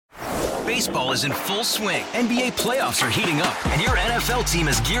Baseball is in full swing. NBA playoffs are heating up, and your NFL team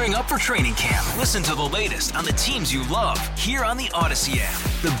is gearing up for training camp. Listen to the latest on the teams you love here on the Odyssey app.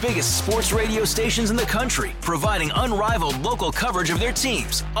 The biggest sports radio stations in the country, providing unrivaled local coverage of their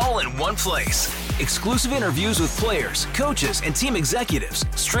teams, all in one place. Exclusive interviews with players, coaches, and team executives,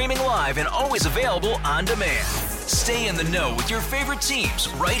 streaming live and always available on demand. Stay in the know with your favorite teams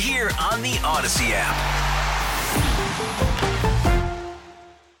right here on the Odyssey app.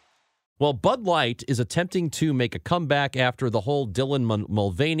 Well, Bud Light is attempting to make a comeback after the whole Dylan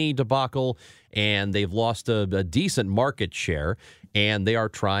Mulvaney debacle, and they've lost a decent market share, and they are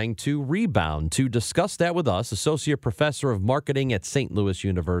trying to rebound. To discuss that with us, Associate Professor of Marketing at St. Louis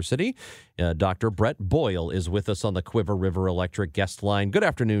University, Dr. Brett Boyle is with us on the Quiver River Electric guest line. Good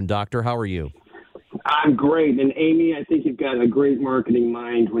afternoon, Doctor. How are you? I'm great. And Amy, I think you've got a great marketing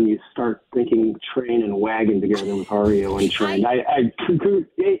mind when you start thinking train and wagon together with Oreo and Trend.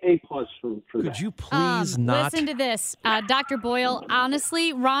 A plus for that. Could you please not? Listen to this. Dr. Boyle,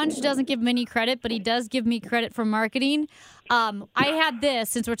 honestly, Ronj doesn't give me any credit, but he does give me credit for marketing. I had this,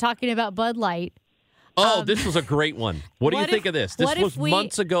 since we're talking about Bud Light. This was a great one. What do you think of this? This was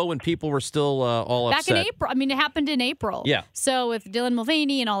months ago when people were still all upset. Back in April. I mean, it happened in April. Yeah. So with Dylan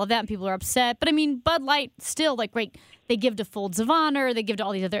Mulvaney and all of that, and people are upset. But, I mean, Bud Light still, right, they give to Folds of Honor. They give to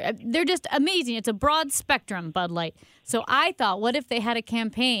all these other. They're just amazing. It's a broad spectrum, Bud Light. So I thought, what if they had a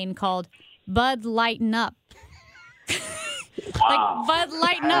campaign called Bud Lighten Up? Wow. Bud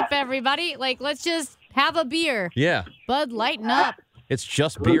Lighten Up, everybody. Let's just have a beer. Yeah. Bud Lighten Up. It's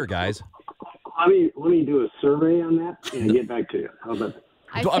just beer, guys. Let me do a survey on that and get back to you. How about that?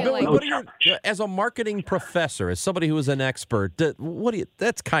 I feel like What are as a marketing professor, as somebody who is an expert,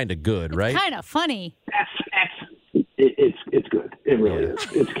 that's kind of good, right? Kind of funny. It's good. It really is.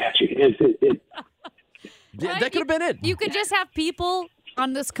 It's catchy. Right? That could have been it. You could just have people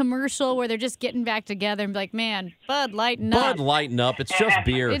on this commercial where they're just getting back together and be like, man, Bud Lighten Up. Bud Lighten Up. It's just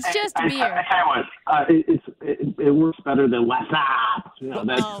beer. It's just beer. I tell you what, it works better than Let's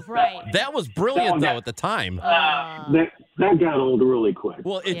Up. Right. That was brilliant, though, at the time. That got old really quick.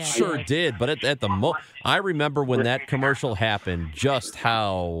 Well, it sure did. But at the I remember when that commercial happened, just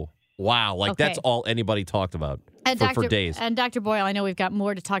how, wow, that's all anybody talked about for days. And Dr. Boyle, I know we've got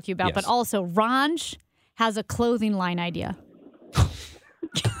more to talk to you about, Yes. but also Ronj has a clothing line idea.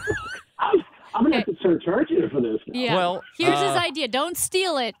 I'm going to have to start charging you for this. Yeah. Well, here's his idea. Don't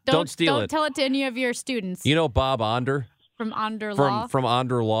steal it. Don't steal it. Don't tell it to any of your students. You know Bob Onder? From Onder Law? From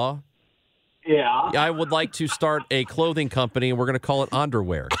Onder Law? Yeah. I would like to start a clothing company, and we're going to call it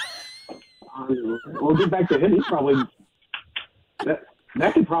Onderwear. We'll get back to him. He's probably...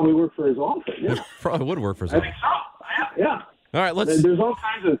 That could probably work for his office. Yeah. Probably would work for I some. think so. Yeah. All right, let's... There's all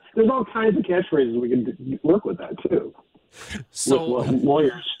kinds of catchphrases we can work with that, too. So... With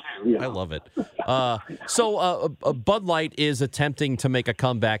lawyers, too. Yeah. I love it. Bud Light is attempting to make a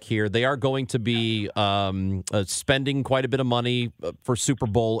comeback here. They are going to be spending quite a bit of money for Super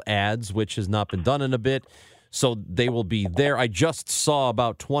Bowl ads, which has not been done in a bit. So they will be there. I just saw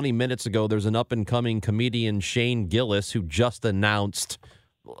about 20 minutes ago, there's an up-and-coming comedian, Shane Gillis, who just announced,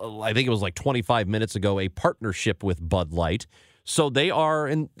 I think it was 25 minutes ago, a partnership with Bud Light. So they are,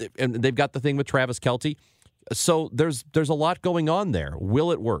 and they've got the thing with Travis Kelce. So there's a lot going on there.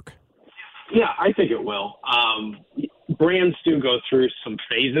 Will it work? Yeah, I think it will. Brands do go through some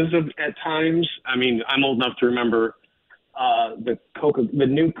phases at times. I mean, I'm old enough to remember the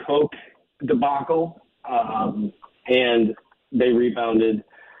new Coke debacle, and they rebounded.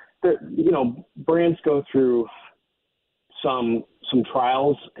 Brands go through some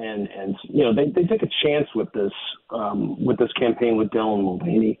trials, and they take a chance with this campaign with Dylan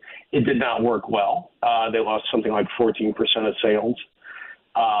Mulvaney. It did not work well. They lost something like 14% of sales.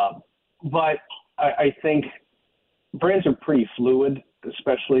 But I think brands are pretty fluid,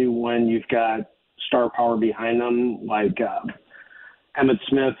 especially when you've got star power behind them, like Emmitt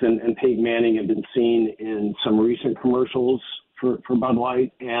Smith and Peyton Manning have been seen in some recent commercials for Bud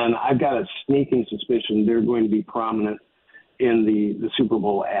Light, and I've got a sneaking suspicion they're going to be prominent in the Super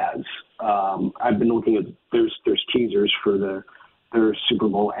Bowl ads. I've been looking at there's teasers for their Super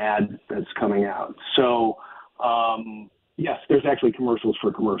Bowl ad that's coming out. So yes, there's actually commercials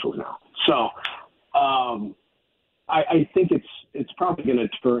for commercials now. So I think it's probably going to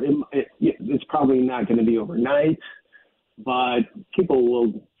turn. It's probably not going to be overnight, but people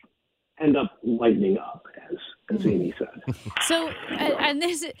will end up lightening up, as Amy said. So, and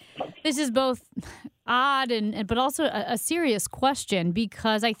this is both odd and but also a serious question,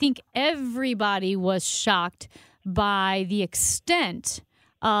 because I think everybody was shocked by the extent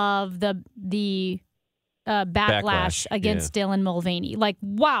of the backlash against Dylan Mulvaney. Like,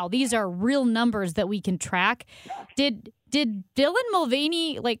 wow, these are real numbers that we can track. Did Dylan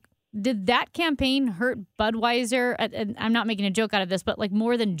Mulvaney, like, did that campaign hurt Budweiser? And I'm not making a joke out of this, but like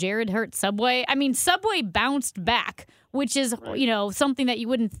more than Jared hurt Subway. I mean, Subway bounced back, which is, something that you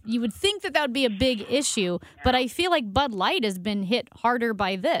would think that would be a big issue. But I feel like Bud Light has been hit harder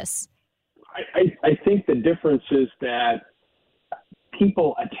by this. I think the difference is that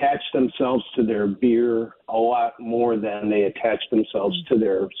people attach themselves to their beer a lot more than they attach themselves to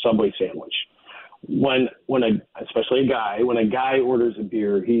their Subway sandwich. Especially when a guy orders a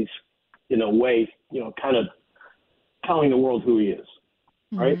beer, he's in a way, kind of telling the world who he is,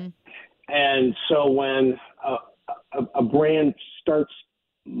 right? Mm-hmm. And so when a brand starts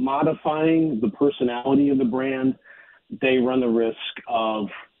modifying the personality of the brand, they run the risk of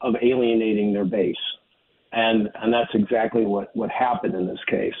alienating their base. And that's exactly what happened in this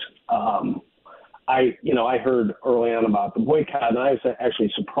case. I heard early on about the boycott, and I was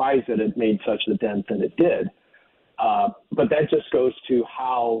actually surprised that it made such a dent that it did. But that just goes to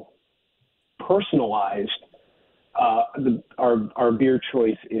how personalized our beer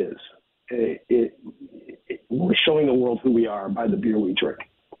choice is. We're showing the world who we are by the beer we drink.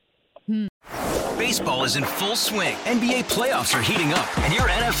 Baseball is in full swing. NBA playoffs are heating up, and your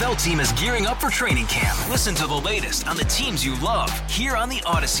NFL team is gearing up for training camp. Listen to the latest on the teams you love here on the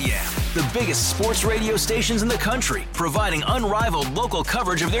Odyssey app. The biggest sports radio stations in the country, providing unrivaled local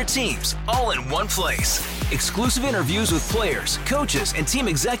coverage of their teams, all in one place. Exclusive interviews with players, coaches, and team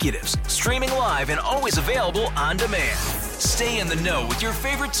executives, streaming live and always available on demand. Stay in the know with your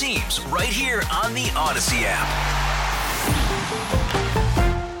favorite teams right here on the Odyssey app.